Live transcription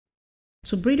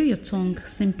To bridle your tongue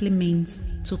simply means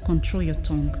to control your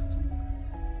tongue.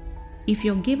 If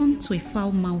you're given to a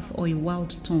foul mouth or a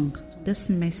wild tongue, this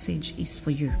message is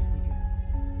for you.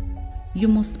 You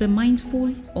must be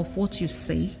mindful of what you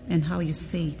say and how you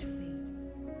say it.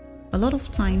 A lot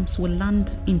of times we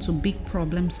land into big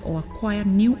problems or acquire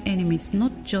new enemies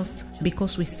not just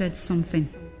because we said something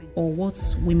or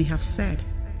what we may have said,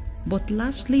 but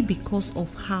largely because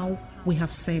of how we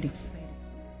have said it.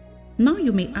 Now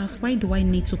you may ask, why do I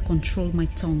need to control my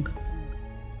tongue?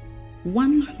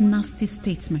 One nasty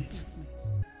statement,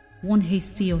 one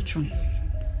hasty utterance,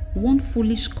 one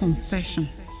foolish confession,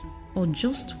 or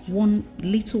just one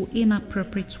little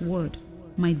inappropriate word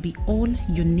might be all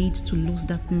you need to lose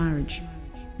that marriage,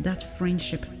 that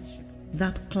friendship,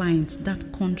 that client,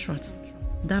 that contract,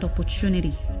 that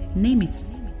opportunity, name it.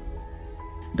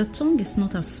 The tongue is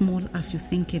not as small as you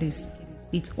think it is.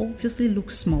 It obviously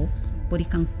looks small, but it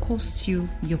can cost you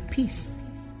your peace,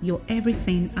 your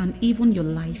everything, and even your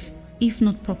life if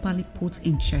not properly put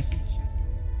in check.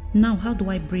 Now, how do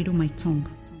I bridle my tongue?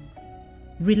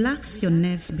 Relax your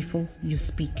nerves before you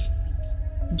speak.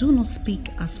 Do not speak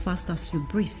as fast as you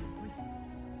breathe.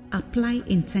 Apply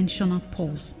intentional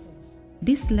pause.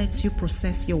 This lets you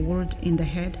process your word in the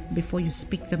head before you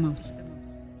speak them out.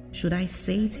 Should I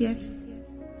say it yet?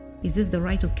 Is this the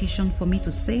right occasion for me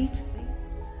to say it?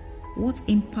 What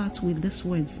impact will these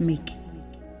words make?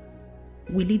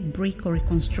 Will it break or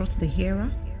reconstruct the hearer?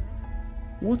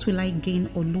 What will I gain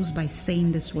or lose by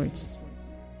saying these words?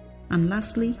 And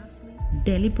lastly,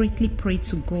 deliberately pray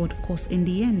to God, because in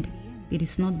the end, it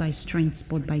is not by strength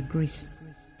but by grace.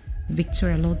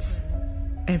 Victoria Lords,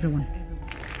 everyone.